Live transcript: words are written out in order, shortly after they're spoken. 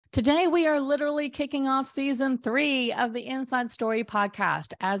Today, we are literally kicking off season 3 of the Inside Story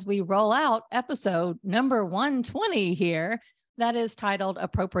podcast as we roll out episode number 120 here. That is titled,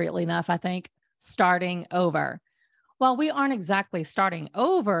 appropriately enough, I think, Starting Over. While we aren't exactly starting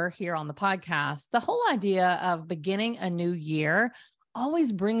over here on the podcast, the whole idea of beginning a new year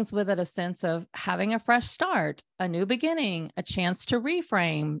always brings with it a sense of having a fresh start, a new beginning, a chance to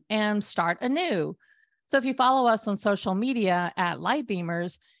reframe and start anew. So if you follow us on social media at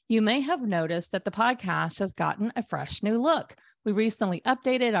Lightbeamers, you may have noticed that the podcast has gotten a fresh new look. We recently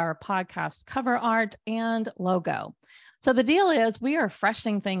updated our podcast cover art and logo. So the deal is we are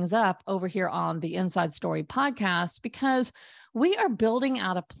freshening things up over here on the Inside Story podcast because we are building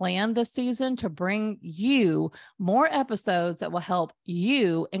out a plan this season to bring you more episodes that will help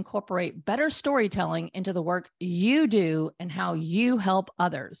you incorporate better storytelling into the work you do and how you help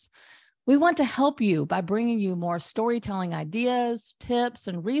others. We want to help you by bringing you more storytelling ideas, tips,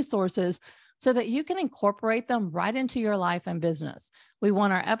 and resources so that you can incorporate them right into your life and business. We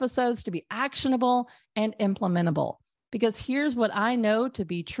want our episodes to be actionable and implementable because here's what I know to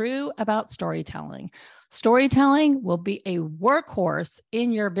be true about storytelling. Storytelling will be a workhorse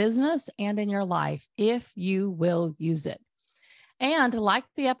in your business and in your life if you will use it. And like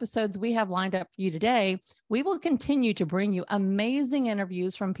the episodes we have lined up for you today, we will continue to bring you amazing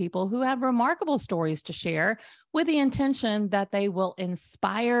interviews from people who have remarkable stories to share with the intention that they will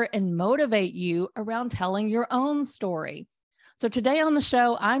inspire and motivate you around telling your own story. So today on the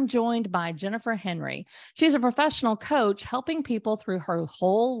show, I'm joined by Jennifer Henry. She's a professional coach helping people through her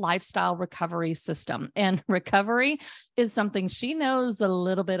whole lifestyle recovery system. And recovery is something she knows a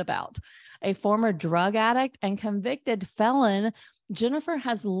little bit about. A former drug addict and convicted felon, Jennifer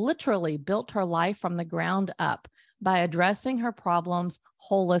has literally built her life from the ground up by addressing her problems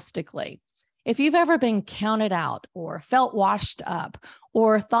holistically. If you've ever been counted out or felt washed up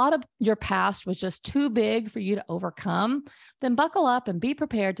or thought of your past was just too big for you to overcome, then buckle up and be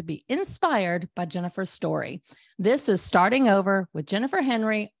prepared to be inspired by Jennifer's story. This is Starting Over with Jennifer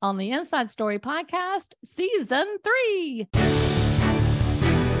Henry on the Inside Story Podcast, Season 3.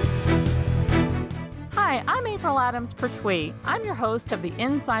 Hi, I'm April Adams Pertwee. I'm your host of the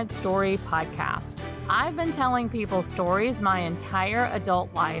Inside Story podcast. I've been telling people stories my entire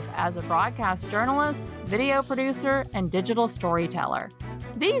adult life as a broadcast journalist, video producer, and digital storyteller.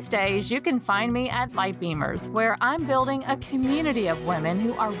 These days, you can find me at Lightbeamers, where I'm building a community of women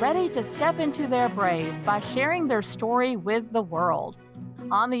who are ready to step into their brave by sharing their story with the world.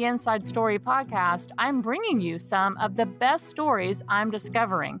 On the Inside Story podcast, I'm bringing you some of the best stories I'm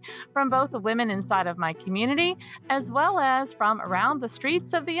discovering from both the women inside of my community as well as from around the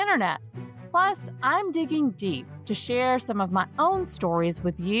streets of the internet. Plus, I'm digging deep to share some of my own stories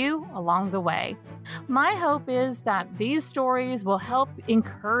with you along the way. My hope is that these stories will help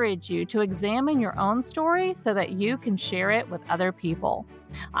encourage you to examine your own story so that you can share it with other people.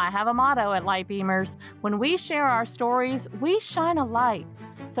 I have a motto at Lightbeamers: when we share our stories, we shine a light.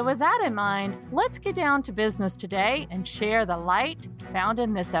 So with that in mind, let's get down to business today and share the light found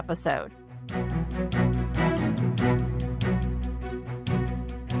in this episode.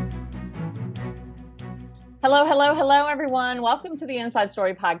 Hello, everyone. Welcome to the Inside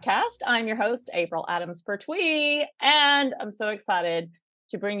Story podcast. I'm your host, April Adams Pertwee, and I'm so excited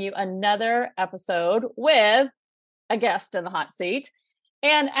to bring you another episode with a guest in the hot seat.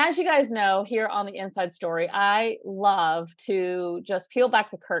 And as you guys know, here on the Inside Story, I love to just peel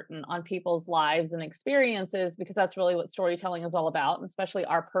back the curtain on people's lives and experiences because that's really what storytelling is all about, and especially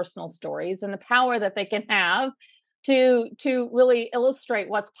our personal stories and the power that they can have to really illustrate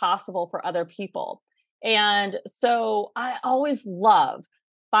what's possible for other people. And so I always love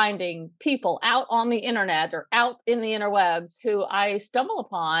finding people out on the internet or out in the interwebs who I stumble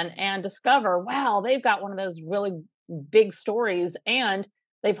upon and discover, wow, they've got one of those really big stories and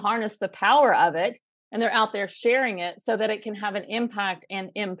they've harnessed the power of it and they're out there sharing it so that it can have an impact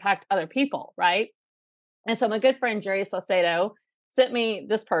and impact other people, right? And so my good friend Jerry Saucedo sent me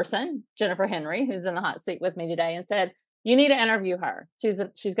this person, Jennifer Henry, who's in the hot seat with me today, and said, you need to interview her.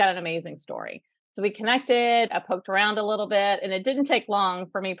 She's got an amazing story. So we connected, I poked around a little bit, and it didn't take long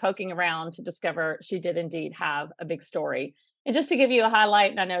for me poking around to discover she did indeed have a big story. And just to give you a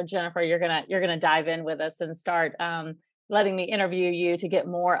highlight, and I know Jennifer, you're gonna dive in with us and start letting me interview you to get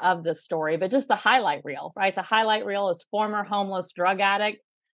more of the story, but just the highlight reel, right? The highlight reel is former homeless drug addict,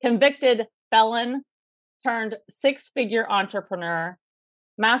 convicted felon, turned six-figure entrepreneur,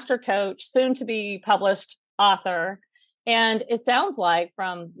 master coach, soon to be published author. And it sounds like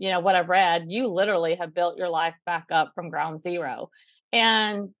from, what I've read, you literally have built your life back up from ground zero.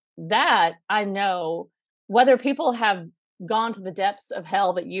 And that I know, whether people have gone to the depths of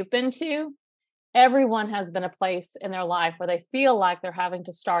hell that you've been to, everyone has been a place in their life where they feel like they're having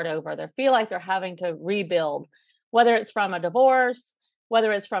to start over. They feel like they're having to rebuild, whether it's from a divorce,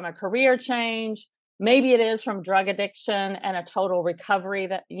 whether it's from a career change, maybe it is from drug addiction and a total recovery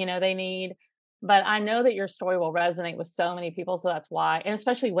that, they need. But I know that your story will resonate with so many people. So that's why, and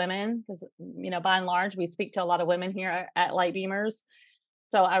especially women, because, by and large, we speak to a lot of women here at Light Beamers.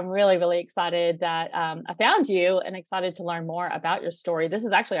 So I'm really, really excited that I found you and excited to learn more about your story. This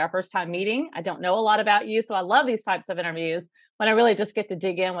is actually our first time meeting. I don't know a lot about you, so I love these types of interviews when I really just get to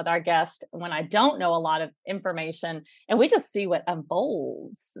dig in with our guest when I don't know a lot of information and we just see what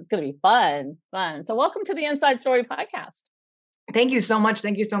unfolds. It's going to be fun. So welcome to the Inside Story podcast. Thank you so much.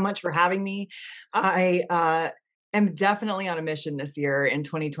 Thank you so much for having me. I am definitely on a mission this year in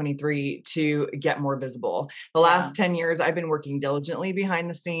 2023 to get more visible. The last 10 years, I've been working diligently behind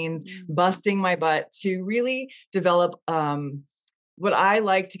the scenes, busting my butt to really develop what I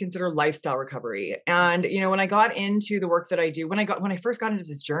like to consider lifestyle recovery. And, when I got into the work that I do, when I first got into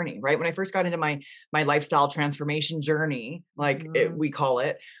this journey, right? When I first got into my lifestyle transformation journey, we call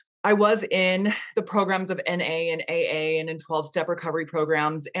it, I was in the programs of NA and AA and in 12-step recovery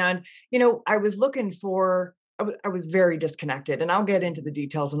programs. And, I was looking for, I was very disconnected, and I'll get into the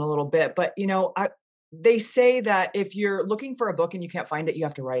details in a little bit, but, they say that if you're looking for a book and you can't find it, you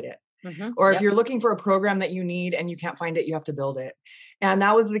have to write it. Or if you're looking for a program that you need and you can't find it, you have to build it. And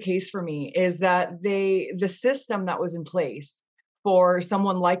that was the case for me, is that the system that was in place for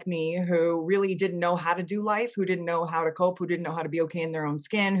someone like me who really didn't know how to do life, who didn't know how to cope, who didn't know how to be okay in their own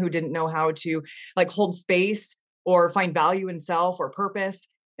skin, who didn't know how to hold space or find value in self or purpose,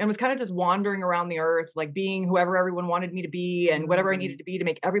 and was kind of just wandering around the earth, being whoever everyone wanted me to be and whatever I needed to be to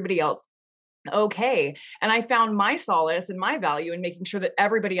make everybody else okay. And I found my solace and my value in making sure that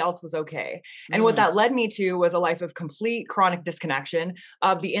everybody else was okay. And what that led me to was a life of complete chronic disconnection,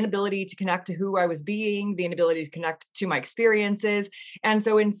 of the inability to connect to who I was being, the inability to connect to my experiences. And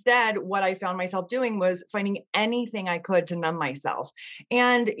so instead, what I found myself doing was finding anything I could to numb myself.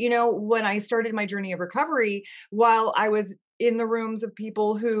 And, when I started my journey of recovery, while I was in the rooms of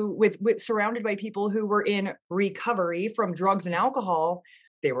people who with surrounded by people who were in recovery from drugs and alcohol,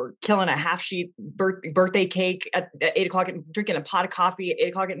 they were killing a half-sheet birthday cake at 8 o'clock and drinking a pot of coffee at 8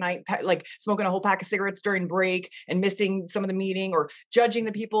 o'clock at night, smoking a whole pack of cigarettes during break and missing some of the meeting, or judging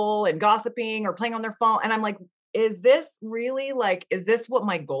the people and gossiping or playing on their phone. And I'm like, is this really is this what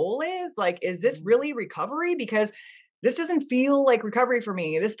my goal is? Is this really recovery? Because this doesn't feel like recovery for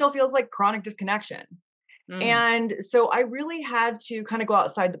me. This still feels like chronic disconnection. And so I really had to kind of go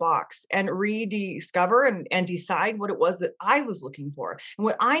outside the box and rediscover and decide what it was that I was looking for. And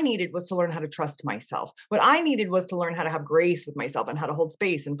what I needed was to learn how to trust myself. What I needed was to learn how to have grace with myself and how to hold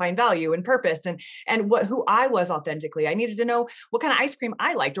space and find value and purpose and who I was authentically. I needed to know what kind of ice cream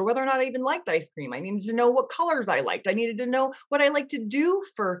I liked, or whether or not I even liked ice cream. I needed to know what colors I liked. I needed to know what I liked to do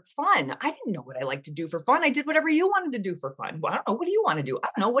for fun. I didn't know what I liked to do for fun. I did whatever you wanted to do for fun. Well, I don't know. What do you want to do? I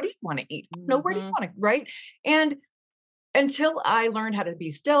don't know. What do you want to eat? I don't know. Where do you want to, right? And until I learned how to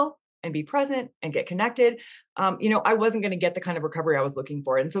be still and be present and get connected, I wasn't going to get the kind of recovery I was looking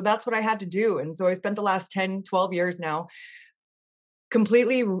for. And so that's what I had to do. And so I spent the last 10, 12 years now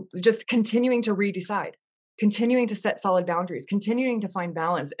completely just continuing to redecide, continuing to set solid boundaries, continuing to find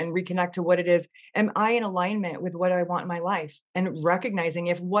balance and reconnect to what it is. Am I in alignment with what I want in my life? And recognizing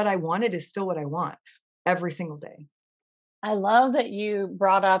if what I wanted is still what I want every single day. I love that you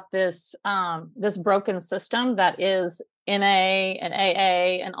brought up this broken system that is NA and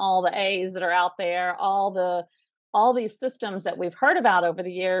AA and all the A's that are out there, all these systems that we've heard about over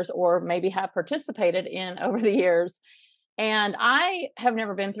the years, or maybe have participated in over the years. And I have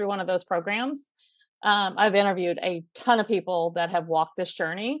never been through one of those programs. I've interviewed a ton of people that have walked this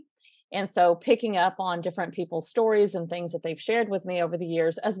journey. And so picking up on different people's stories and things that they've shared with me over the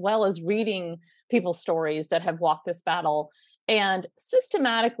years, as well as reading people's stories that have walked this battle. And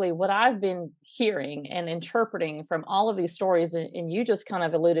systematically, what I've been hearing and interpreting from all of these stories, and you just kind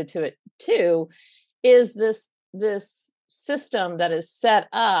of alluded to it too, is this system that is set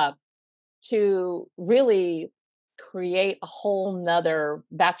up to really create a whole nother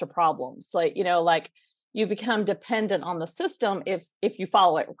batch of problems. You become dependent on the system if you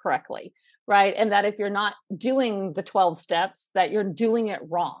follow it correctly, right? And that if you're not doing the 12 steps, that you're doing it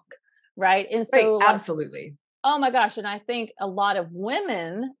wrong, right? And so absolutely. Oh my gosh. And I think a lot of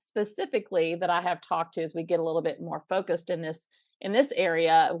women specifically that I have talked to, as we get a little bit more focused in this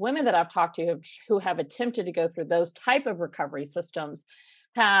area, women that I've talked to who have attempted to go through those type of recovery systems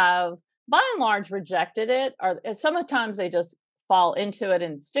have by and large rejected it, or sometimes they just fall into it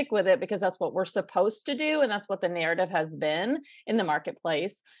and stick with it because that's what we're supposed to do. And that's what the narrative has been in the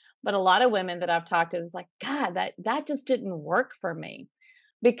marketplace. But a lot of women that I've talked to is like, God, that just didn't work for me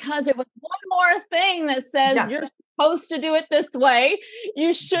because it was one more thing that says you're supposed to do it this way.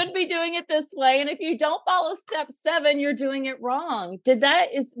 You should be doing it this way. And if you don't follow step 7, you're doing it wrong.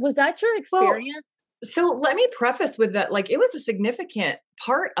 Was that your experience? So let me preface with that. Like, it was a significant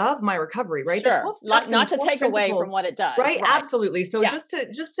part of my recovery, right? Sure. Not to take away from what it does. Right. Absolutely. So just to,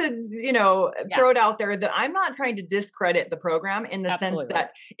 throw it out there that I'm not trying to discredit the program in the sense that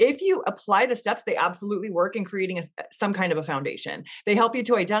if you apply the steps, they absolutely work in creating some kind of a foundation. They help you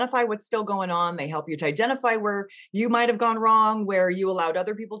to identify what's still going on. They help you to identify where you might have gone wrong, where you allowed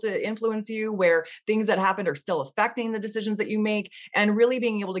other people to influence you, where things that happened are still affecting the decisions that you make, and really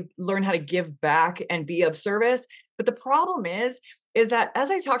being able to learn how to give back and be of service. But the problem is that,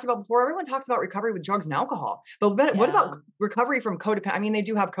 as I talked about before, everyone talks about recovery with drugs and alcohol. But what about recovery from codependence? I mean, they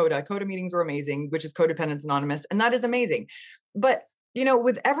do have CODA. CODA meetings were amazing, which is Codependence Anonymous. And that is amazing. But,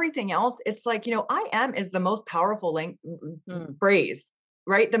 with everything else, it's like, I am is the most powerful phrase,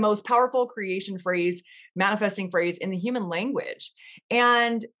 right? The most powerful creation phrase, manifesting phrase in the human language.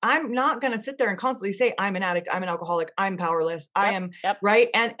 And I'm not going to sit there and constantly say, I'm an addict, I'm an alcoholic, I'm powerless, I am, right?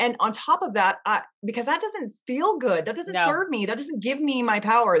 And on top of that, because that doesn't feel good. That doesn't serve me. That doesn't give me my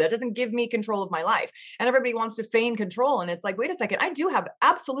power. That doesn't give me control of my life. And everybody wants to feign control. And it's like, wait a second, I do have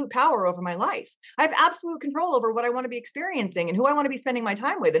absolute power over my life. I have absolute control over what I want to be experiencing and who I want to be spending my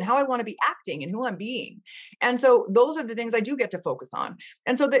time with and how I want to be acting and who I'm being. And so those are the things I do get to focus on.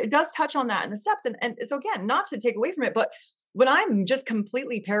 And so it does touch on that in the steps. And so again, not to take away from it, but when I'm just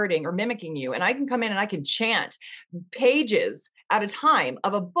completely parroting or mimicking you, and I can come in and I can chant pages at a time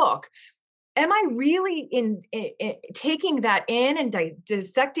of a book, am I really in taking that in and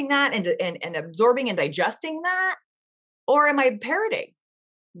dissecting that and absorbing and digesting that? Or am I parroting?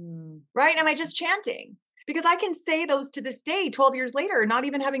 Right? Am I just chanting? Because I can say those to this day, 12 years later, not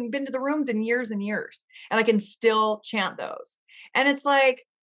even having been to the rooms in years and years, and I can still chant those. And it's like,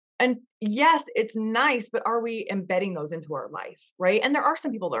 and yes, it's nice, but are we embedding those into our life? Right. And there are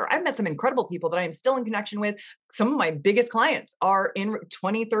some people there. I've met some incredible people that I am still in connection with. Some of my biggest clients are in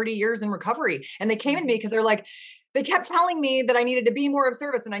 20, 30 years in recovery. And they came to me because they're like, they kept telling me that I needed to be more of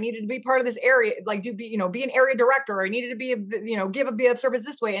service and I needed to be part of this area, like be an area director. Or I needed to be, be of service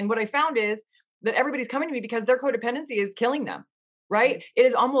this way. And what I found is that everybody's coming to me because their codependency is killing them. Right? It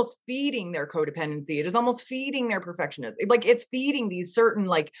is almost feeding their codependency. It is almost feeding their perfectionism. Like, it's feeding these certain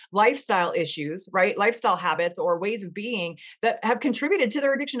like lifestyle issues, right? Lifestyle habits or ways of being that have contributed to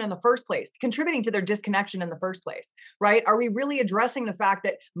their addiction in the first place, contributing to their disconnection in the first place, right? Are we really addressing the fact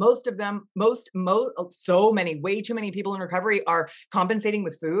that way too many people in recovery are compensating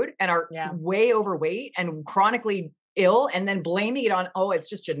with food and are way overweight and chronically ill, and then blaming it on, it's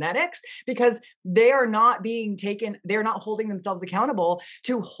just genetics, because they are not they're not holding themselves accountable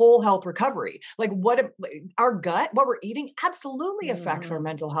to whole health recovery. Like, our gut, what we're eating absolutely affects our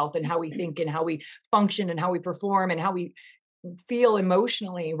mental health and how we think and how we function and how we perform and how we feel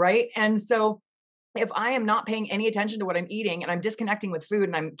emotionally. Right. And so if I am not paying any attention to what I'm eating and I'm disconnecting with food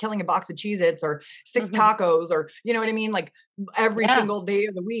and I'm killing a box of Cheez-Its or 6 tacos or, you know what I mean? Like every single day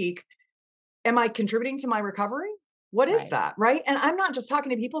of the week, am I contributing to my recovery? What is that? Right. And I'm not just talking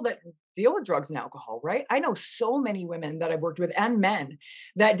to people that deal with drugs and alcohol, right? I know so many women that I've worked with and men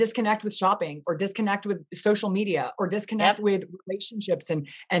that disconnect with shopping or disconnect with social media or disconnect with relationships and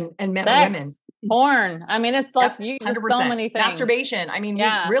men and women. Porn. I mean, it's like 100%. So many things. Masturbation. I mean,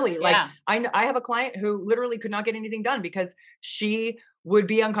 I have a client who literally could not get anything done because she would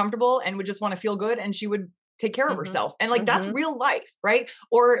be uncomfortable and would just want to feel good. And she would take care of herself. And like, that's real life, right?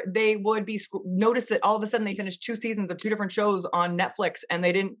 Or they would notice that all of a sudden they finished 2 seasons of 2 different shows on Netflix and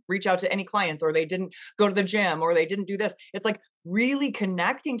they didn't reach out to any clients, or they didn't go to the gym, or they didn't do this. It's like really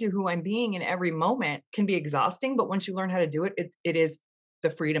connecting to who I'm being in every moment can be exhausting. But once you learn how to do it, it is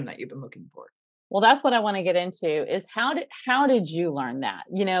the freedom that you've been looking for. Well, that's what I want to get into is how did you learn that?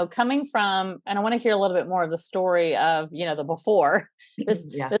 Coming from, and I want to hear a little bit more of the story of, the before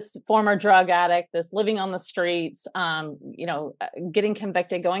this former drug addict, this living on the streets, getting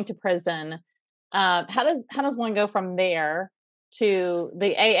convicted, going to prison. How does one go from there to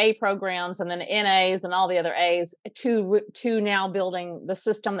the AA programs and then NAs and all the other A's to now building the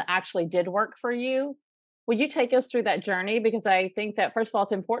system that actually did work for you? Will you take us through that journey? Because I think that, first of all,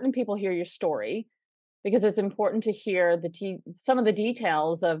 it's important people hear your story, because it's important to hear some of the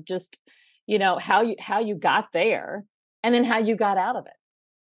details of just, how you got there and then how you got out of it.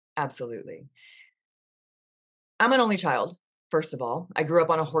 Absolutely. I'm an only child. First of all, I grew up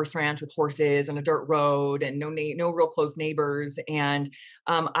on a horse ranch with horses and a dirt road and no real close neighbors. And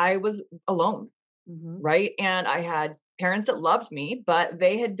I was alone, right? And I had parents that loved me, but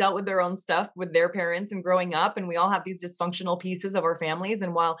they had dealt with their own stuff with their parents and growing up. And we all have these dysfunctional pieces of our families.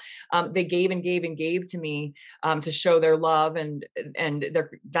 And while they gave and gave and gave to me to show their love and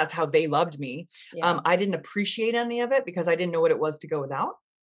that's how they loved me, I didn't appreciate any of it because I didn't know what it was to go without.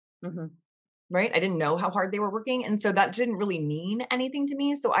 Right? I didn't know how hard they were working. And so that didn't really mean anything to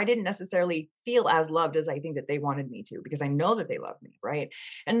me. So I didn't necessarily feel as loved as I think that they wanted me to, because I know that they loved me. Right.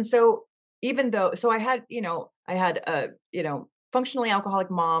 And so even though, so I had a, functionally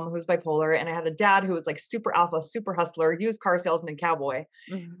alcoholic mom who was bipolar, and I had a dad who was like super alpha, super hustler, used car salesman, cowboy.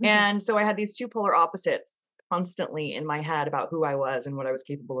 And so I had these two polar opposites constantly in my head about who I was and what I was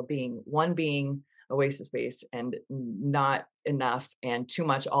capable of being. One being a waste of space and not enough and too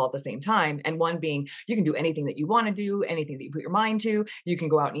much all at the same time. And one being, you can do anything that you want to do, anything that you put your mind to. You can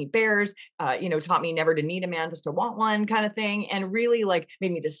go out and eat bears, taught me never to need a man, just to want one kind of thing. And really like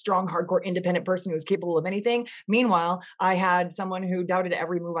made me this strong, hardcore, independent person who was capable of anything. Meanwhile, I had someone who doubted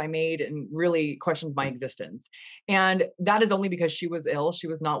every move I made and really questioned my existence. And that is only because she was ill. She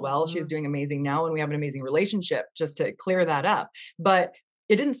was not well. She is doing amazing now. And we have an amazing relationship, just to clear that up. But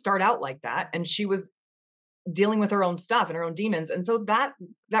it didn't start out like that. And she was dealing with her own stuff and her own demons. And so that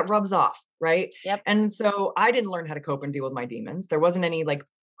rubs off. Right. Yep. And so I didn't learn how to cope and deal with my demons. There wasn't any like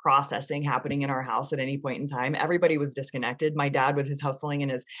processing happening in our house at any point in time. Everybody was disconnected. My dad with his hustling and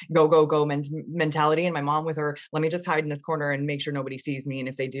his go mentality, and my mom with her, let me just hide in this corner and make sure nobody sees me. And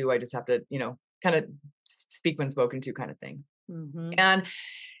if they do, I just have to, kind of speak when spoken to kind of thing. And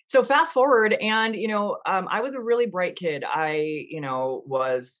so fast forward, and, I was a really bright kid. I,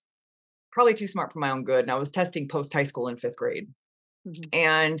 was probably too smart for my own good. And I was testing post high school in 5th grade.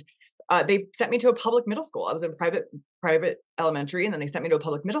 And they sent me to a public middle school. I was in private elementary, and then they sent me to a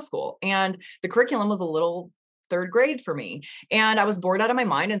public middle school. And the curriculum was a little 3rd grade for me. And I was bored out of my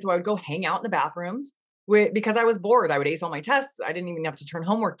mind. And so I would go hang out in the bathrooms because I was bored. I would ace all my tests. I didn't even have to turn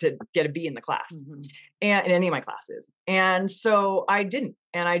homework to get a B in the class and in any of my classes. And so I didn't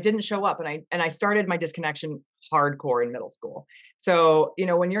show up, and I started my disconnection hardcore in middle school. So,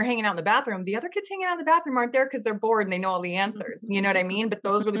 when you're hanging out in the bathroom, the other kids hanging out in the bathroom aren't there because they're bored and they know all the answers. You know what I mean? But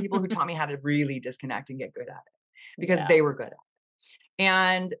those were the people who taught me how to really disconnect and get good at it, because they were good at it.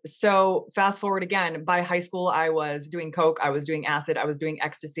 And so fast forward again, by high school, I was doing coke, I was doing acid, I was doing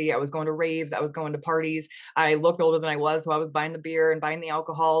ecstasy, I was going to raves, I was going to parties. I looked older than I was, so I was buying the beer and buying the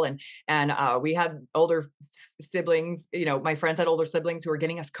alcohol. And we had older siblings, my friends had older siblings who were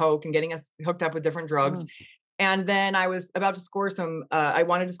getting us coke and getting us hooked up with different drugs. And then I was about to score I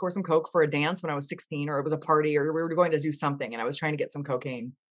wanted to score some coke for a dance when I was 16, or it was a party, or we were going to do something, and I was trying to get some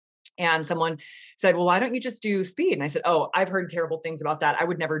cocaine. And someone said, well, why don't you just do speed? And I said, oh, I've heard terrible things about that. I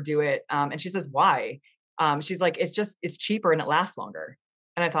would never do it. And she says, why? She's like, it's cheaper and it lasts longer.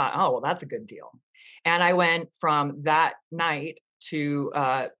 And I thought, oh, well, that's a good deal. And I went from that night to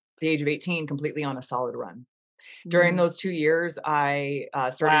the age of 18 completely on a solid run. During those 2 years, I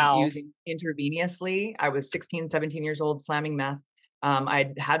started using intravenously. I was 16, 17 years old, slamming meth.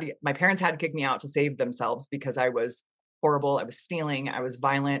 My parents had to kick me out to save themselves because I was horrible. I was stealing. I was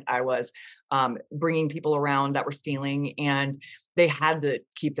violent. I was bringing people around that were stealing, and they had to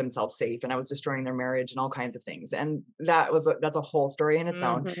keep themselves safe. And I was destroying their marriage and all kinds of things. And that's a whole story in its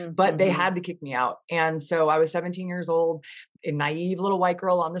own, but they had to kick me out. And so I was 17 years old, a naive little white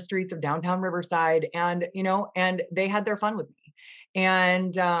girl on the streets of downtown Riverside. And, and they had their fun with me.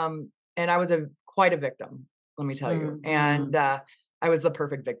 And I was quite a victim, let me tell you. And I was the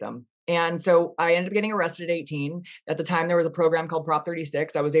perfect victim. And so I ended up getting arrested at 18. At the time, there was a program called Prop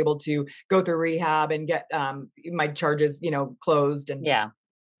 36. I was able to go through rehab and get my charges, closed.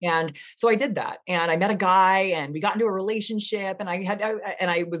 And so I did that, and I met a guy, and we got into a relationship, and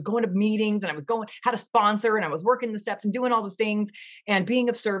I was going to meetings, and had a sponsor, and I was working the steps and doing all the things and being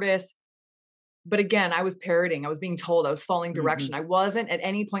of service. But again, I was parroting. I was being told, I was following direction. I wasn't at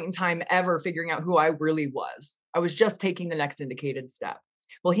any point in time ever figuring out who I really was. I was just taking the next indicated step.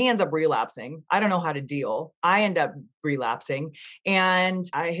 Well, he ends up relapsing. I don't know how to deal. I end up relapsing, and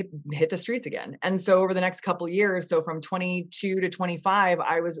I hit the streets again. And so over the next couple of years, so from 22 to 25,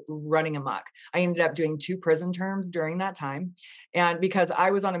 I was running amok. I ended up doing 2 prison terms during that time. And because I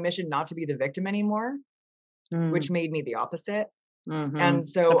was on a mission not to be the victim anymore, which made me the opposite. And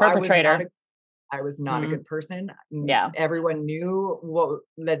so the perpetrator. I was not a good person. Yeah. Everyone knew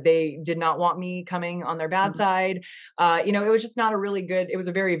that they did not want me coming on their bad side. It was just not it was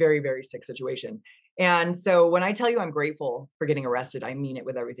a very, very, very sick situation. And so when I tell you I'm grateful for getting arrested, I mean it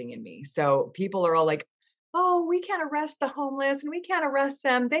with everything in me. So people are all like, oh, we can't arrest the homeless and we can't arrest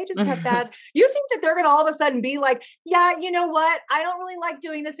them. They just have bad. You think that they're going to all of a sudden be like, yeah, you know what? I don't really like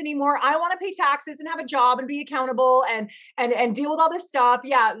doing this anymore. I want to pay taxes and have a job and be accountable and deal with all this stuff.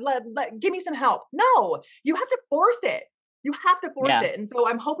 Yeah. Give me some help. No, you have to force it. You have to force it. And so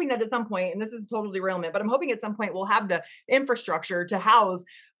I'm hoping that at some point, and this is total derailment, but I'm hoping at some point we'll have the infrastructure to house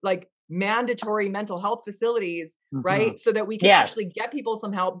like mandatory mental health facilities, right? So that we can actually get people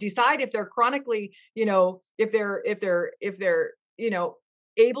some help, decide if they're chronically, if they're,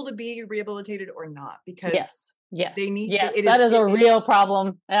 able to be rehabilitated or not, because they need, that is a real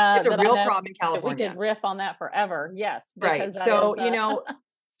problem. It's a real problem in California. We could riff on that forever. Yes. Right. So,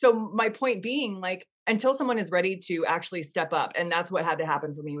 so my point being, like, until someone is ready to actually step up, and that's what had to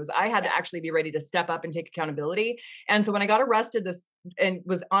happen for me, was I had to actually be ready to step up and take accountability. And so when I got arrested I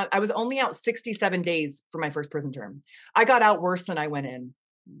was only out 67 days for my first prison term. I got out worse than I went in.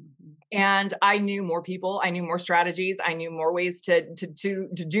 And I knew more people, I knew more strategies, I knew more ways to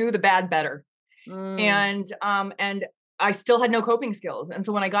do the bad better. And I still had no coping skills. And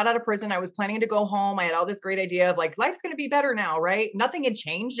so when I got out of prison, I was planning to go home. I had all this great idea of like, life's going to be better now, right? Nothing had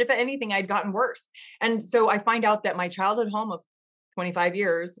changed. If anything, I'd gotten worse. And so I find out that my childhood home of 25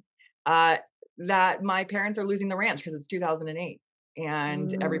 years, that my parents are losing the ranch because it's 2008.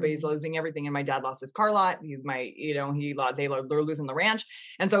 And everybody's losing everything. And my dad lost his car lot. They're losing the ranch.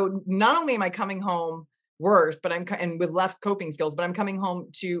 And so not only am I coming home worse, and with less coping skills, but I'm coming home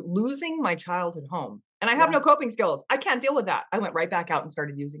to losing my childhood home. And I have no coping skills. I can't deal with that. I went right back out and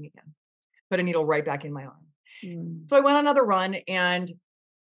started using again. Put a needle right back in my arm. So I went on another run and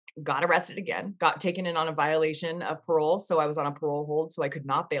got arrested again, got taken in on a violation of parole. So I was on a parole hold, so I could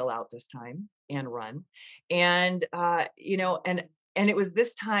not bail out this time and run. And, and it was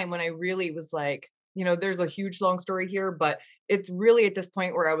this time when I really was like, there's a huge long story here, but it's really at this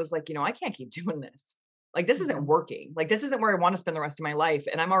point where I was like, I can't keep doing this. Like, this isn't working. Like, this isn't where I want to spend the rest of my life.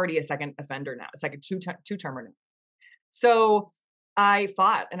 And I'm already a second offender now. It's like a two-termer now. So I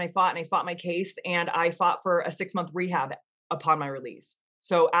fought my case, and I fought for a 6-month rehab upon my release.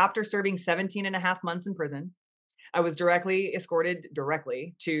 So after serving 17 and a half months in prison, I was escorted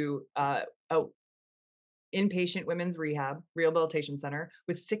to a inpatient women's rehabilitation center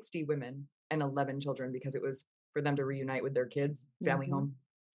with 60 women and 11 children, because it was for them to reunite with their kids, family home.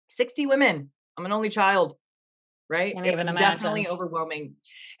 60 women. I'm an only child, right? It was definitely overwhelming.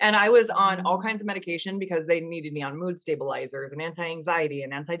 And I was on all kinds of medication because they needed me on mood stabilizers and anti-anxiety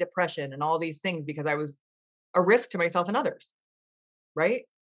and antidepressant and all these things, because I was a risk to myself and others, right?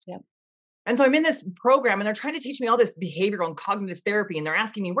 Yep. And so I'm in this program and they're trying to teach me all this behavioral and cognitive therapy. And they're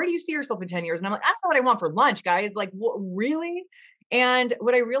asking me, where do you see yourself in 10 years? And I'm like, I don't know what I want for lunch, guys. Like, what, really? And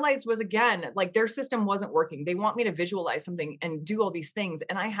what I realized was, again, like, their system wasn't working. They want me to visualize something and do all these things.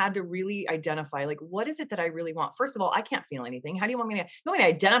 And I had to really identify, like, what is it that I really want? First of all, I can't feel anything. How do you want me to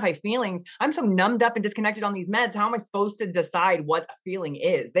identify feelings? I'm so numbed up and disconnected on these meds. How am I supposed to decide what a feeling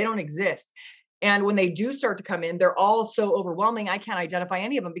is? They don't exist. And when they do start to come in, they're all so overwhelming. I can't identify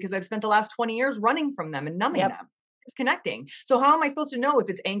any of them because I've spent the last 20 years running from them and numbing them, disconnecting. So how am I supposed to know if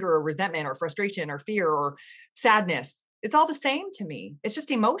it's anger or resentment or frustration or fear or sadness? It's all the same to me. It's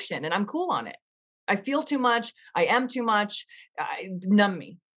just emotion, and I'm cool on it. I feel too much. I am too much. Numb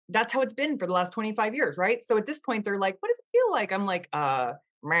me. That's how it's been for the last 25 years, right? So at this point, they're like, what does it feel like? I'm like,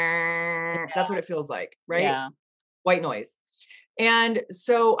 that's what it feels like, right? Yeah. White noise. And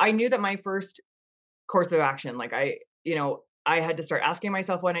so I knew that my first course of action, like I had to start asking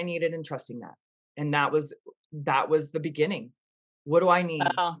myself what I needed and trusting that. And that was the beginning. What do I need?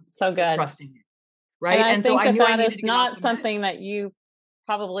 Oh, so good. Trusting it. Right. And so I knew that is not something that you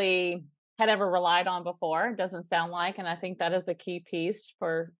probably had ever relied on before. It doesn't sound like. And I think that is a key piece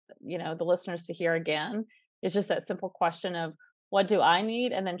for, the listeners to hear again. It's just that simple question of, what do I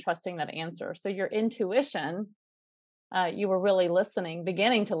need? And then trusting that answer. So your intuition, you were really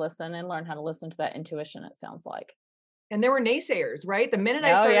beginning to listen and learn how to listen to that intuition, it sounds like. And there were naysayers, right? The minute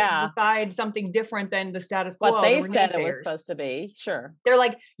I started to decide something different than the status quo, what they said it was supposed to be, sure. They're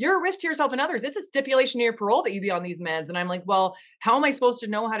like, you're a risk to yourself and others. It's a stipulation to your parole that you be on these meds. And I'm like, well, how am I supposed to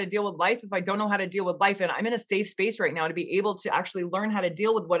know how to deal with life if I don't know how to deal with life? And I'm in a safe space right now to be able to actually learn how to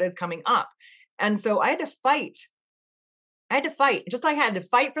deal with what is coming up. And so I had to fight. Just like I had to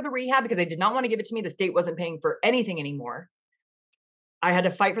fight for the rehab because they did not want to give it to me. The state wasn't paying for anything anymore. I had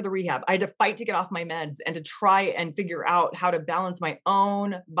to fight for the rehab. I had to fight to get off my meds and to try and figure out how to balance my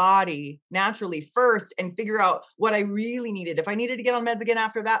own body naturally first and figure out what I really needed. If I needed to get on meds again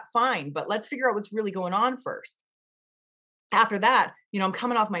after that, fine. But let's figure out what's really going on first. After that, I'm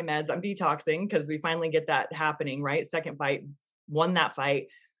coming off my meds. I'm detoxing because we finally get that happening, right? Second fight, won that fight.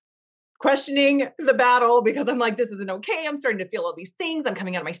 questioning the battle because I'm like, this isn't okay. I'm starting to feel all these things. I'm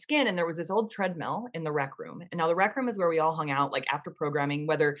coming out of my skin. And there was this old treadmill in the rec room. And now the rec room is where we all hung out, like after programming,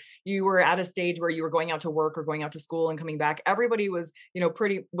 whether you were at a stage where you were going out to work or going out to school and coming back, everybody was,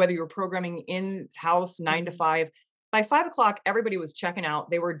 pretty, whether you were programming in house 9 to 5, by 5 o'clock, everybody was checking out.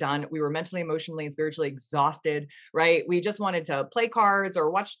 They were done. We were mentally, emotionally, and spiritually exhausted, right? We just wanted to play cards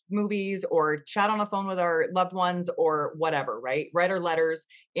or watch movies or chat on the phone with our loved ones or whatever, right? Write our letters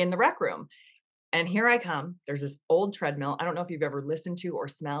in the rec room. And here I come. There's this old treadmill. I don't know if you've ever listened to or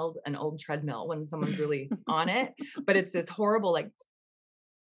smelled an old treadmill when someone's really on it, but it's this horrible, like,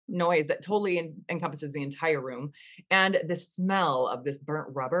 noise that totally encompasses the entire room. And the smell of this burnt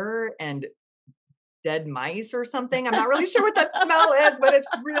rubber and dead mice or something. I'm not really sure what that smell is, but it's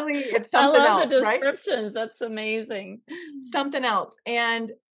something else. I love the descriptions. Right? That's amazing. Something else.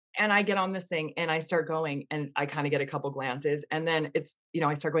 And I get on this thing and I start going and I kind of get a couple glances and then it's,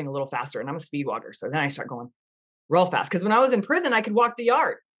 I start going a little faster and I'm a speed walker. So then I start going real fast. Cause when I was in prison, I could walk the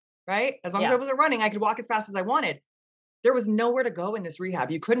yard, right? As long as I wasn't running, I could walk as fast as I wanted. There was nowhere to go in this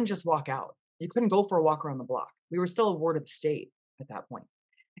rehab. You couldn't just walk out. You couldn't go for a walk around the block. We were still a ward of the state at that point.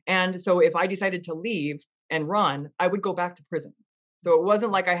 And so if I decided to leave and run, I would go back to prison. So it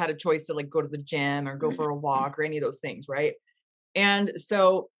wasn't like I had a choice to like go to the gym or go for a walk or any of those things, right? And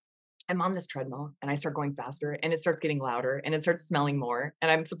so I'm on this treadmill and I start going faster and it starts getting louder and it starts smelling more.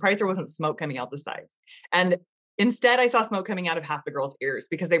 And I'm surprised there wasn't smoke coming out the sides. And instead I saw smoke coming out of half the girls' ears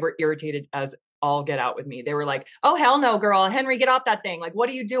because they were irritated as all get out with me. They were like, oh, hell no, girl. Henry, get off that thing. Like, what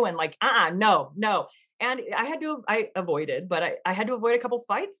are you doing? Like, no. And I avoided, but I had to avoid a couple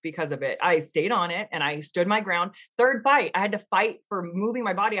fights because of it. I stayed on it and I stood my ground. Third fight, I had to fight for moving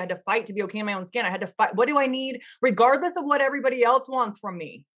my body. I had to fight to be okay in my own skin. I had to fight. What do I need? Regardless of what everybody else wants from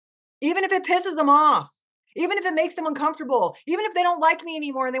me, even if it pisses them off, even if it makes them uncomfortable, even if they don't like me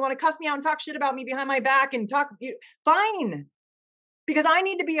anymore and they want to cuss me out and talk shit about me behind my back and fine, because I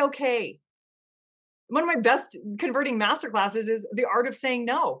need to be okay. One of my best converting masterclasses is the art of saying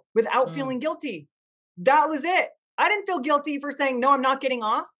no without feeling guilty. That was it. I didn't feel guilty for saying, no, I'm not getting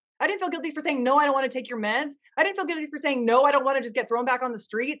off. I didn't feel guilty for saying, no, I don't want to take your meds. I didn't feel guilty for saying, no, I don't want to just get thrown back on the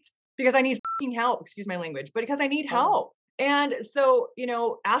streets because I need help. Excuse my language, but because I need help. And so,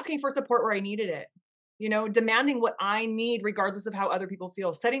 asking for support where I needed it, demanding what I need, regardless of how other people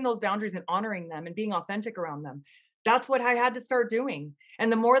feel, setting those boundaries and honoring them and being authentic around them. That's what I had to start doing.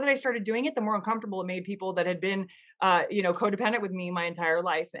 And the more that I started doing it, the more uncomfortable it made people that had been, codependent with me my entire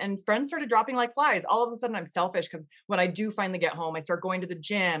life. And friends started dropping like flies. All of a sudden I'm selfish because when I do finally get home, I start going to the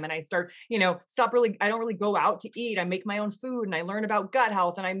gym and I start, I don't really go out to eat. I make my own food and I learn about gut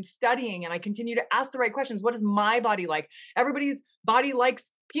health and I'm studying and I continue to ask the right questions. What is my body like? Everybody's body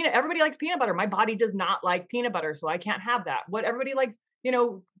likes everybody likes peanut butter. My body does not like peanut butter. So I can't have that. What everybody likes,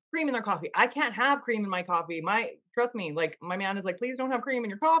 cream in their coffee. I can't have cream in my coffee. Trust me, like my man is like, please don't have cream in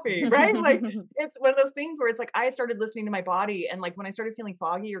your coffee, right? Like it's one of those things where it's like, I started listening to my body. And like, when I started feeling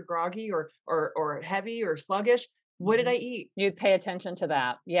foggy or groggy or heavy or sluggish, what did I eat? You pay attention to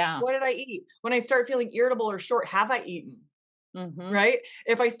that. Yeah. What did I eat? When I start feeling irritable or short, have I eaten? Right?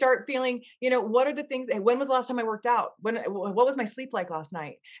 If I start feeling, what are the things, when was the last time I worked out? What was my sleep like last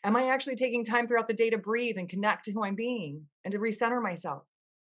night? Am I actually taking time throughout the day to breathe and connect to who I'm being and to recenter myself?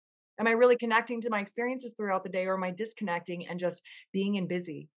 Am I really connecting to my experiences throughout the day, or am I disconnecting and just being in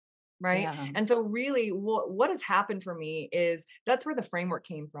busy? Right. Yeah. And so really what has happened for me is that's where the framework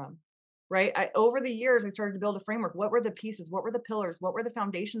came from. Right. Over the years, I started to build a framework. What were the pieces? What were the pillars? What were the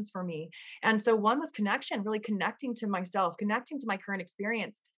foundations for me? And so one was connection, really connecting to myself, connecting to my current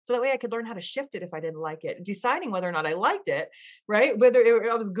experience. So that way I could learn how to shift it if I didn't like it, deciding whether or not I liked it, right?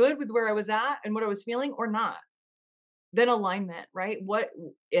 Whether I was good with where I was at and what I was feeling or not. Then alignment, right? What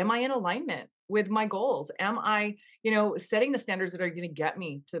am I in alignment with my goals? Am I, setting the standards that are going to get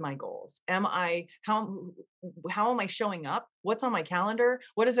me to my goals? How am I showing up? What's on my calendar?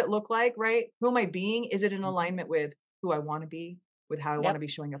 What does it look like, right? Who am I being? Is it in alignment with who I want to be, with how I want to be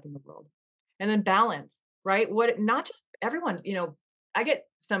showing up in the world? And then balance, right? Not just everyone, I get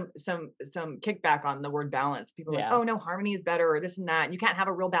some kickback on the word balance. People are like, oh no, harmony is better or this and that. And you can't have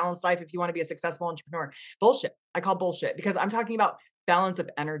a real balanced life if you want to be a successful entrepreneur. Bullshit. I call bullshit because I'm talking about balance of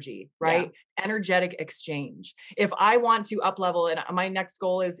energy, right? Yeah. Energetic exchange. If I want to up level and my next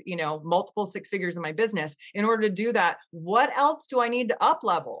goal is, multiple 6 figures in my business, in order to do that, what else do I need to up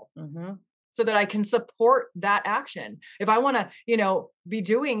level so that I can support that action? If I want to, be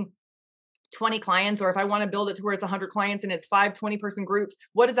doing 20 clients, or if I want to build it to where it's 100 clients and it's 5 20-person groups,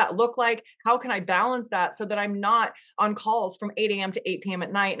 what does that look like? How can I balance that so that I'm not on calls from 8 a.m. to 8 p.m.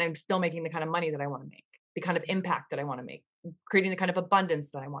 at night and I'm still making the kind of money that I want to make, the kind of impact that I want to make, creating the kind of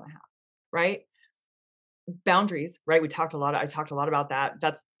abundance that I want to have? right? Boundaries, right? I talked a lot about that.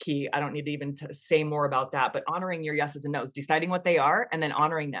 That's key. I don't need to even say more about that, but honoring your yeses and nos, deciding what they are and then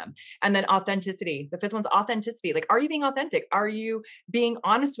honoring them. And then authenticity. The fifth one's authenticity. Like, are you being authentic? Are you being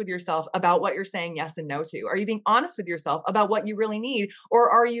honest with yourself about what you're saying yes and no to? Are you being honest with yourself about what you really need? Or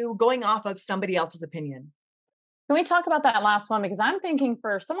are you going off of somebody else's opinion? Can we talk about that last one? Because I'm thinking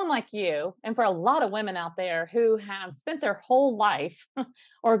for someone like you, and for a lot of women out there who have spent their whole life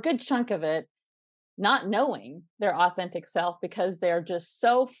or a good chunk of it not knowing their authentic self because they're just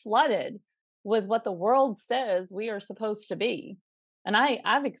so flooded with what the world says we are supposed to be. And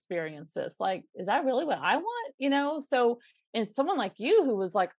I've experienced this. Like, is that really what I want? So, and someone like you who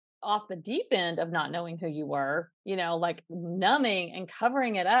was like off the deep end of not knowing who you were, like numbing and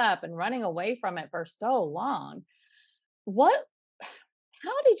covering it up and running away from it for so long.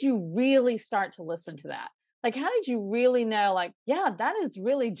 How did you really start to listen to that? Like, how did you really know, like, yeah, that is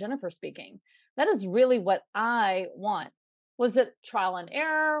really Jennifer speaking. That is really what I want. Was it trial and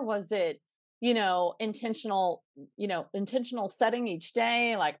error? Was it, intentional setting each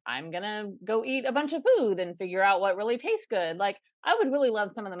day? Like, I'm going to go eat a bunch of food and figure out what really tastes good. Like, I would really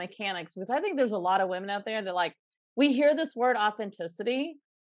love some of the mechanics, because I think there's a lot of women out there that, like, we hear this word authenticity.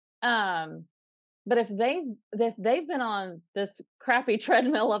 But if they've been on this crappy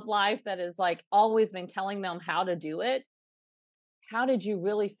treadmill of life that is like always been telling them how to do it, how did you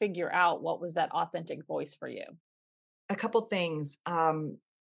really figure out what was that authentic voice for you? A couple things,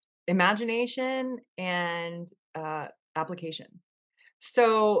 imagination and application.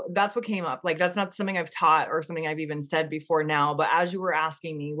 So that's what came up. Like, that's not something I've taught or something I've even said before now, but as you were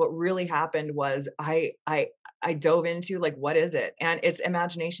asking me, what really happened was I dove into, like, what is it? And it's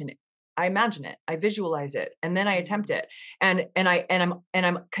imagination. I imagine it, I visualize it, and then I attempt it. And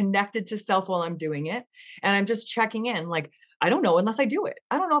I'm connected to self while I'm doing it. And I'm just checking in. Like, I don't know unless I do it.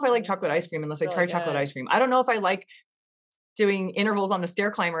 I don't know if I like chocolate ice cream unless I try chocolate ice cream. I don't know if I like doing intervals on the stair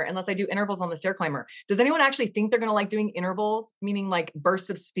climber unless I do intervals on the stair climber. Does anyone actually think they're going to like doing intervals, meaning like bursts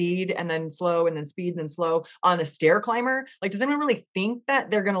of speed and then slow and then speed and then slow on a stair climber? Like, does anyone really think that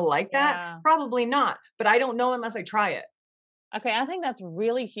they're going to like that? Probably not. But I don't know unless I try it. Okay, I think that's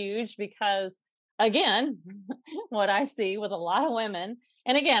really huge because, again, what I see with a lot of women,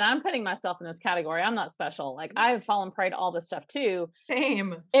 and again, I'm putting myself in this category. I'm not special. Like, I've fallen prey to all this stuff too.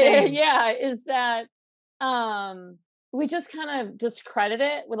 Same. Yeah, is that we just kind of discredit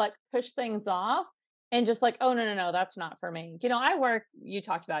it. We like push things off and just like, oh, no, that's not for me. You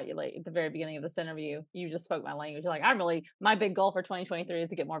talked about you like at the very beginning of this interview. You just spoke my language. You're like, my big goal for 2023 is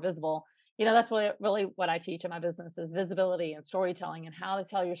to get more visible. That's really what I teach in my business is visibility and storytelling and how to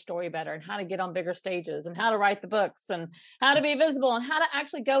tell your story better and how to get on bigger stages and how to write the books and how to be visible and how to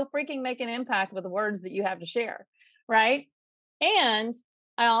actually go freaking make an impact with the words that you have to share. Right. And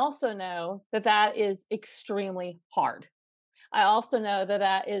I also know that is extremely hard. I also know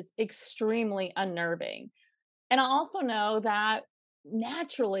that is extremely unnerving. And I also know that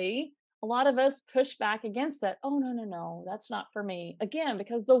naturally, a lot of us push back against that. Oh, no, that's not for me. Again,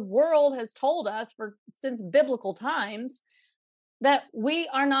 because the world has told us since biblical times that we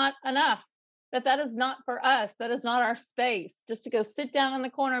are not enough, that is not for us. That is not our space, just to go sit down in the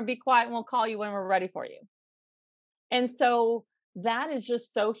corner and be quiet and we'll call you when we're ready for you. And so that is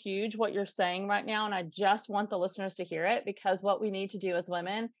just so huge what you're saying right now. And I just want the listeners to hear it, because what we need to do as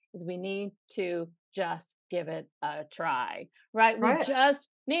women is we need to just give it a try, right? We just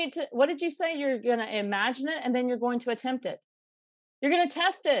need to, what did you say? You're going to imagine it and then you're going to attempt it. You're going to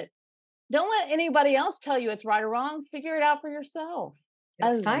test it. Don't let anybody else tell you it's right or wrong. Figure it out for yourself.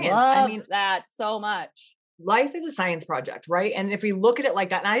 It's science. I love that so much. Life is a science project, right? And if we look at it like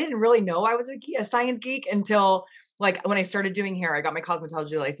that, and I didn't really know I was a science geek until like when I started doing hair. I got my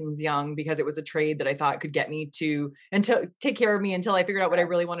cosmetology license young because it was a trade that I thought could get me to take care of me until I figured out what I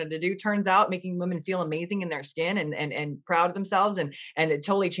really wanted to do. Turns out making women feel amazing in their skin and proud of themselves and it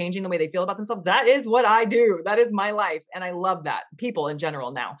totally changing the way they feel about themselves. That is what I do. That is my life. And I love that. People in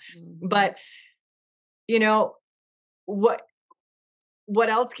general now. Mm-hmm. But what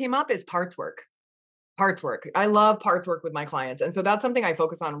else came up is parts work. I love parts work with my clients. And so that's something I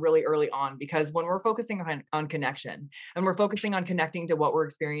focus on really early on, because when we're focusing on connection and we're focusing on connecting to what we're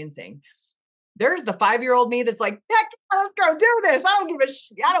experiencing, there's the 5-year-old me that's like, heck, let's go do this. I don't give a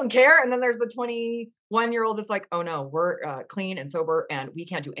shit. I don't care. And then there's the 1-year-old that's like, oh no, we're clean and sober and we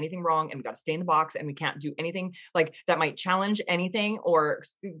can't do anything wrong and we got to stay in the box and we can't do anything like that might challenge anything or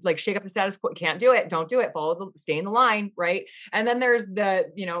like shake up the status quo. Can't do it. Don't do it. Stay in the line. Right. And then there's the,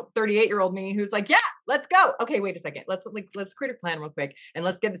 38-year-old me who's like, yeah, let's go. Okay, wait a second. Let's create a plan real quick and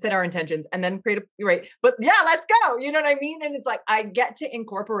let's set our intentions and then right. But yeah, let's go. You know what I mean? And it's like, I get to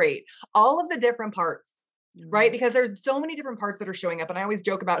incorporate all of the different parts. Right. Because there's so many different parts that are showing up. And I always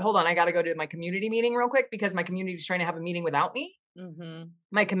joke about, hold on, I got to go to my community meeting real quick because my community is trying to have a meeting without me.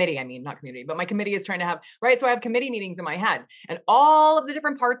 My committee, I mean, not community, but my committee is trying to have, right. So I have committee meetings in my head and all of the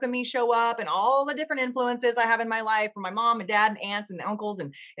different parts of me show up and all the different influences I have in my life from my mom and dad and aunts and uncles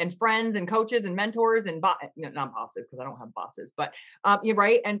and friends and coaches and mentors and not bosses, because I don't have bosses, but you're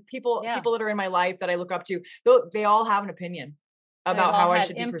right. And people that are in my life that I look up to, they all have an opinion about how I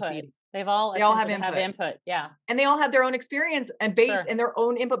should be proceeding. They all have input. Yeah. And they all have their own experience and and their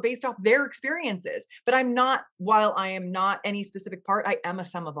own input based off their experiences. But while I am not any specific part, I am a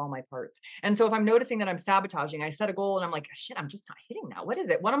sum of all my parts. And so if I'm noticing that I'm sabotaging, I set a goal and I'm like, shit, I'm just not hitting that. What is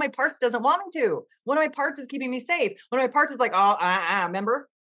it? One of my parts doesn't want me to. One of my parts is keeping me safe. One of my parts is like, remember?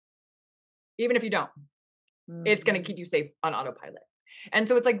 Even if you don't, it's going to keep you safe on autopilot. And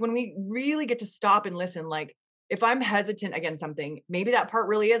so it's like when we really get to stop and listen, like, if I'm hesitant against something, maybe that part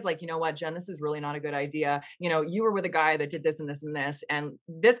really is like, you know what, Jen, this is really not a good idea. You were with a guy that did this and this and this, and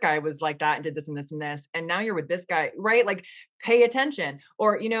this guy was like that and did this and this and this. And now you're with this guy, right? Like pay attention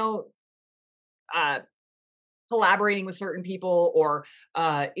or, collaborating with certain people or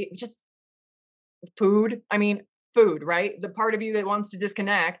just food. I mean, food, right? The part of you that wants to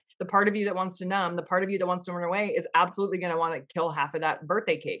disconnect, the part of you that wants to numb, the part of you that wants to run away is absolutely going to want to kill half of that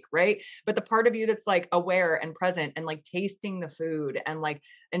birthday cake, right? But the part of you that's like aware and present and like tasting the food and like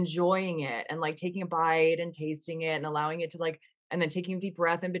enjoying it and like taking a bite and tasting it and allowing it to like, and then taking a deep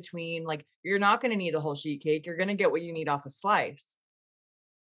breath in between, like you're not going to need the whole sheet cake. You're going to get what you need off a slice.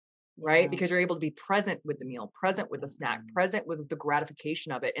 Right? Because you're able to be present with the meal, present with the snack, present with the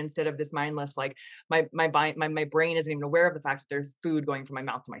gratification of it instead of this mindless, like my brain isn't even aware of the fact that there's food going from my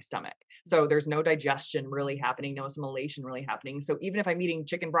mouth to my stomach. So there's no digestion really happening, no assimilation really happening. So even if I'm eating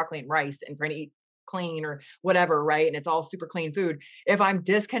chicken, broccoli, and rice and trying to eat clean or whatever, right? And it's all super clean food. If I'm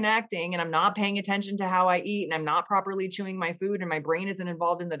disconnecting and I'm not paying attention to how I eat and I'm not properly chewing my food and my brain isn't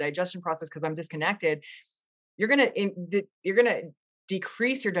involved in the digestion process because I'm disconnected, you're going to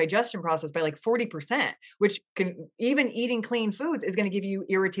decrease your digestion process by like 40%, which can, even eating clean foods is going to give you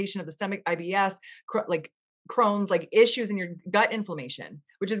irritation of the stomach, IBS, like Crohn's, like issues in your gut inflammation,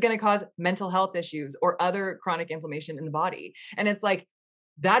 which is going to cause mental health issues or other chronic inflammation in the body. And it's like,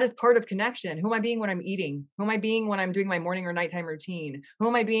 that is part of connection. Who am I being when I'm eating? Who am I being when I'm doing my morning or nighttime routine? Who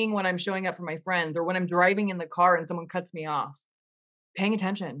am I being when I'm showing up for my friends or when I'm driving in the car and someone cuts me off? Paying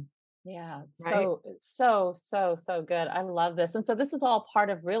attention. Yeah. Right? So good. I love this. And so this is all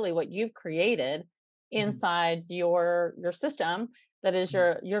part of really what you've created inside your system. That is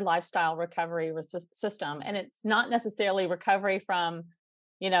your lifestyle recovery system. And it's not necessarily recovery from,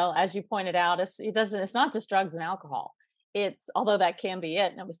 as you pointed out, it's not just drugs and alcohol. It's, although that can be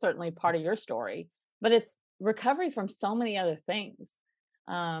it. And it was certainly part of your story, but it's recovery from so many other things.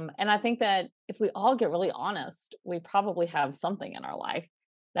 And I think that if we all get really honest, we probably have something in our life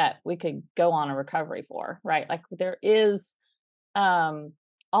that we could go on a recovery for, right? Like there is all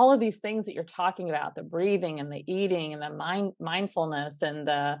of these things that you're talking about, the breathing and the eating and the mindfulness and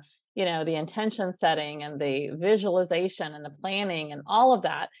the, the intention setting and the visualization and the planning and all of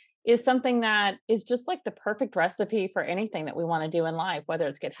that is something that is just like the perfect recipe for anything that we want to do in life, whether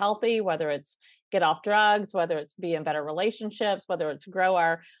it's get healthy, whether it's get off drugs, whether it's be in better relationships, whether it's grow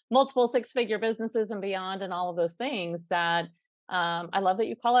our multiple six-figure businesses and beyond, and all of those things that I love that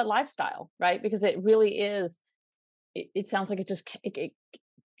you call it lifestyle, right? Because it really is, it sounds like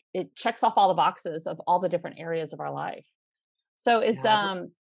it checks off all the boxes of all the different areas of our life. So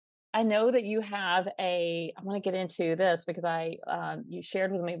I know that you have I want to get into this because you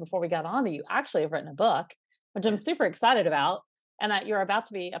shared with me before we got on that you actually have written a book, which I'm super excited about, and that you're about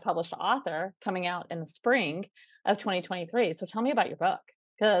to be a published author coming out in the spring of 2023. So tell me about your book.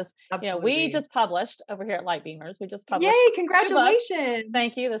 Because we just published over here at Light Beamers. We just published. Yay! Congratulations!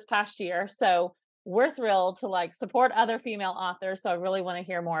 Thank you. This past year, so we're thrilled to like support other female authors. So I really want to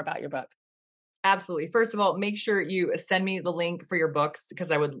hear more about your book. Absolutely. First of all, make sure you send me the link for your books because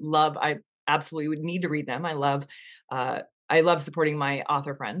I absolutely would need to read them. I love supporting my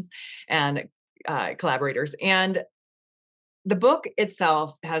author friends and collaborators. And The book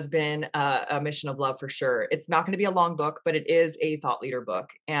itself has been a mission of love for sure. It's not going to be a long book, but it is a thought leader book,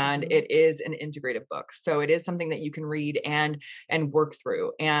 and it is an integrative book. So it is something that you can read and work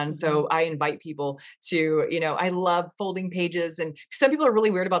through. And so I invite people to, I love folding pages, and some people are really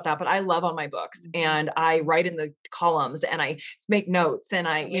weird about that, but I love on my books, and I write in the columns, and I make notes, and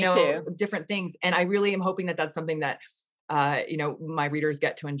I, different things. And I really am hoping that that's something that my readers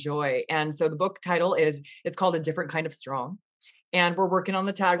get to enjoy. And so the book title it's called A Different Kind of Strong. And we're working on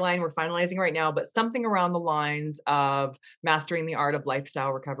the tagline. We're finalizing right now, but something around the lines of mastering the art of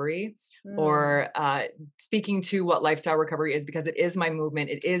lifestyle recovery, or speaking to what lifestyle recovery is, because it is my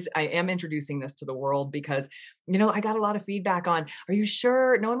movement. I am introducing this to the world because, I got a lot of feedback on, are you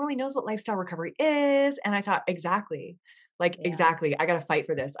sure? No one really knows what lifestyle recovery is. And I thought, exactly. Exactly. I got to fight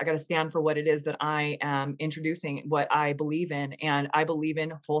for this. I got to stand for what it is that I am introducing, what I believe in. And I believe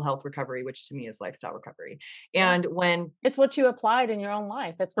in whole health recovery, which to me is lifestyle recovery. And when it's what you applied in your own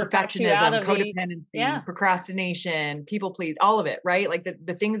life, it's what perfectionism, codependency, procrastination, people please, all of it, right? Like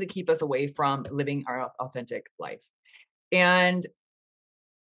the things that keep us away from living our authentic life. And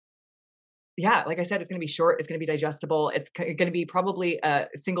yeah, like I said, it's going to be short. It's going to be digestible. It's going to be probably a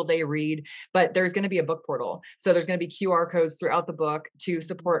single day read, but there's going to be a book portal. So there's going to be QR codes throughout the book to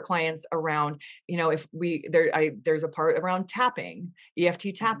support clients around, there's a part around tapping,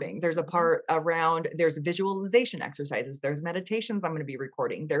 EFT tapping. There's a part around, there's visualization exercises. There's meditations I'm going to be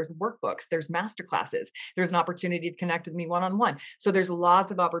recording. There's workbooks. There's masterclasses. There's an opportunity to connect with me one-on-one. So there's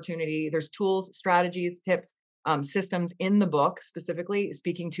lots of opportunity. There's tools, strategies, tips, systems in the book, specifically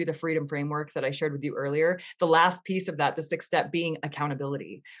speaking to the freedom framework that I shared with you earlier. The last piece of that, the sixth step, being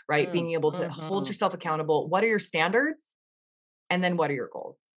accountability, right? Being able to hold yourself accountable. What are your standards? And then what are your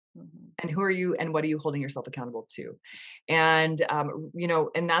goals? And who are you, and what are you holding yourself accountable to? And,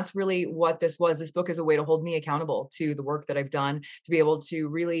 and that's really what this was. This book is a way to hold me accountable to the work that I've done, to be able to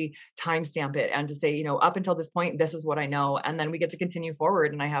really timestamp it and to say, up until this point, this is what I know. And then we get to continue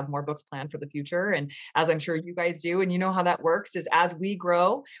forward. And I have more books planned for the future. And as I'm sure you guys do, and you know how that works, is as we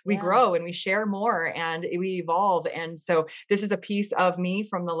grow, and we share more and we evolve. And so this is a piece of me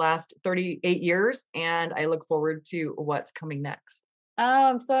from the last 38 years. And I look forward to what's coming next. Oh,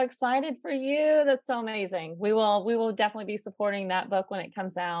 I'm so excited for you. That's so amazing. We will definitely be supporting that book when it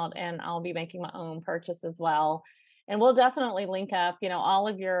comes out, and I'll be making my own purchase as well. And we'll definitely link up, all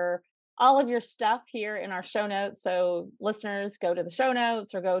of your stuff here in our show notes. So listeners, go to the show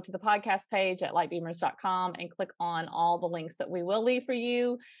notes or go to the podcast page at lightbeamers.com and click on all the links that we will leave for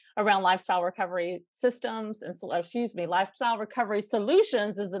you around lifestyle recovery systems and lifestyle recovery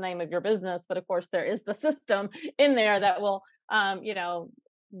solutions is the name of your business. But of course there is the system in there that will,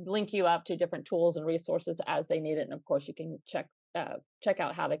 link you up to different tools and resources as they need it. And of course you can check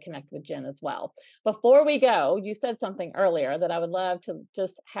out how to connect with Jen as well. Before we go, you said something earlier that I would love to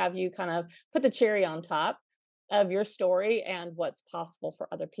just have you kind of put the cherry on top of your story and what's possible for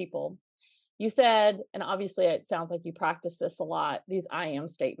other people. You said, and obviously it sounds like you practice this a lot, these I am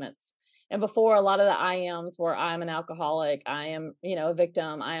statements. And before, a lot of the I ams were, I'm an alcoholic, I am, a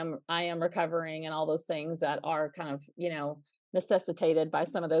victim, I am recovering, and all those things that are kind of, necessitated by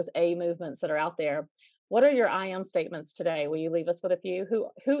some of those A movements that are out there. What are your I am statements today? Will you leave us with a few?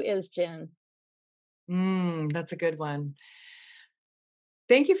 Who is Jen? That's a good one.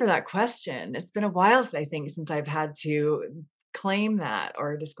 Thank you for that question. It's been a while, I think, since I've had to claim that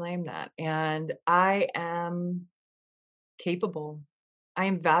or disclaim that. And I am capable. I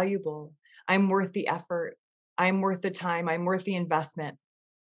am valuable. I'm worth the effort. I'm worth the time. I'm worth the investment.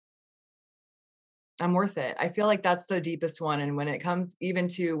 I'm worth it. I feel like that's the deepest one. And when it comes even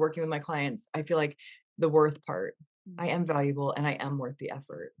to working with my clients, I feel like the worth part, I am valuable and I am worth the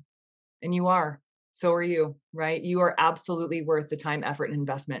effort. And you are. So are you, right? You are absolutely worth the time, effort, and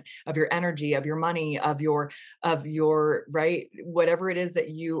investment of your energy, of your money, of your, right? Whatever it is that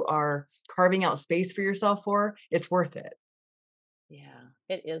you are carving out space for yourself for, it's worth it. Yeah,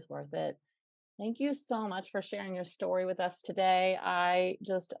 it is worth it. Thank you so much for sharing your story with us today. I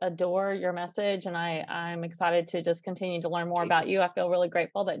just adore your message, and I'm excited to just continue to learn more about you. I feel really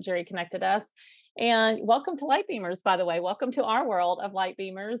grateful that Jerry connected us. And welcome to Light Beamers, by the way. Welcome to our world of Light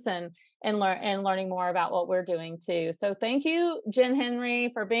Beamers and learning more about what we're doing too. So thank you, Jen Henry,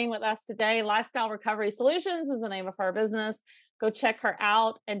 for being with us today. Lifestyle Recovery Solutions is the name of her business. Go check her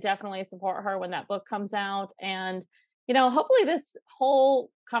out and definitely support her when that book comes out. And hopefully this whole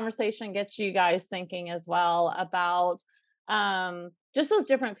conversation gets you guys thinking as well about just those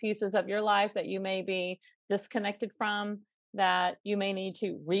different pieces of your life that you may be disconnected from, that you may need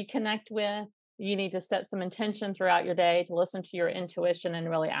to reconnect with. You need to set some intention throughout your day to listen to your intuition and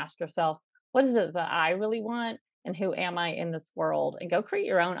really ask yourself, what is it that I really want? and who am I in this world, and go create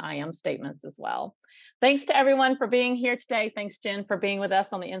your own I am statements as well. Thanks to everyone for being here today. Thanks, Jen, for being with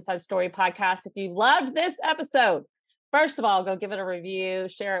us on the Inside Story podcast. If you loved this episode, first of all, go give it a review,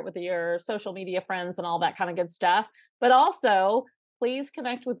 share it with your social media friends and all that kind of good stuff. But also, please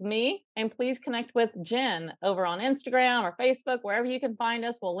connect with me and please connect with Jen over on Instagram or Facebook, wherever you can find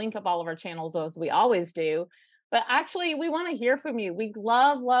us. We'll link up all of our channels as we always do. But actually, we want to hear from you. We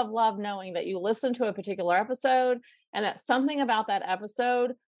love, love, love knowing that you listened to a particular episode and that something about that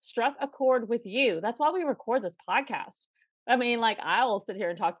episode struck a chord with you. That's why we record this podcast. I mean, like, I will sit here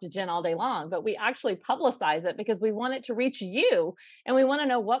and talk to Jen all day long, but we actually publicize it because we want it to reach you. And we want to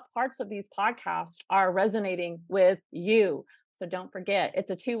know what parts of these podcasts are resonating with you. So don't forget,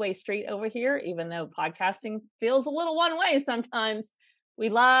 it's a two-way street over here, even though podcasting feels a little one way sometimes. We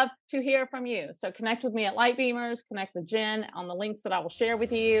love to hear from you. So connect with me at Lightbeamers, connect with Jen on the links that I will share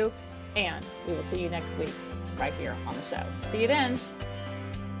with you. And we will see you next week right here on the show. See you then.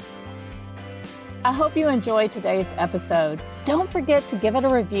 I hope you enjoyed today's episode. Don't forget to give it a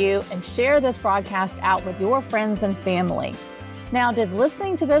review and share this broadcast out with your friends and family. Now, did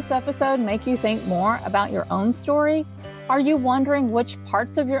listening to this episode make you think more about your own story? Are you wondering which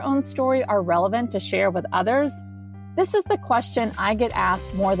parts of your own story are relevant to share with others? This is the question I get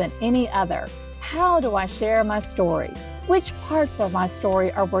asked more than any other. How do I share my story? Which parts of my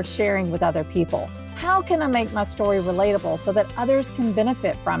story are worth sharing with other people? How can I make my story relatable so that others can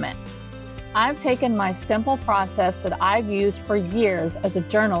benefit from it? I've taken my simple process that I've used for years as a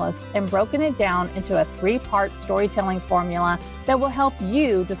journalist and broken it down into a 3-part storytelling formula that will help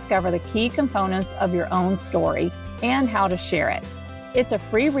you discover the key components of your own story and how to share it. It's a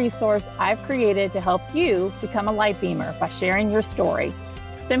free resource I've created to help you become a Lightbeamer by sharing your story.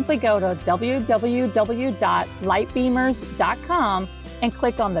 Simply go to www.lightbeamers.com and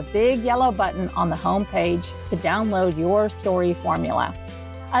click on the big yellow button on the homepage to download your story formula.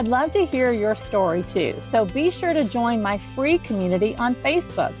 I'd love to hear your story too, so be sure to join my free community on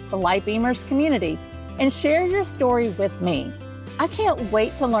Facebook, the Lightbeamers community, and share your story with me. I can't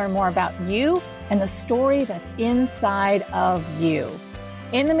wait to learn more about you and the story that's inside of you.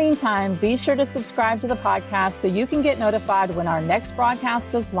 In the meantime, be sure to subscribe to the podcast so you can get notified when our next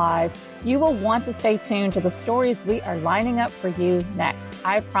broadcast is live. You will want to stay tuned to the stories we are lining up for you next.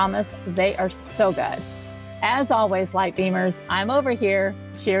 I promise they are so good. As always, Lightbeamers, I'm over here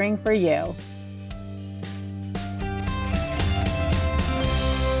cheering for you.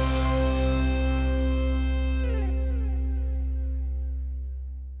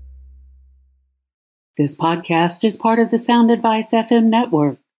 This podcast is part of the Sound Advice FM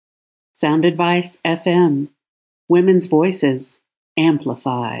network. Sound Advice FM. Women's voices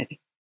amplified.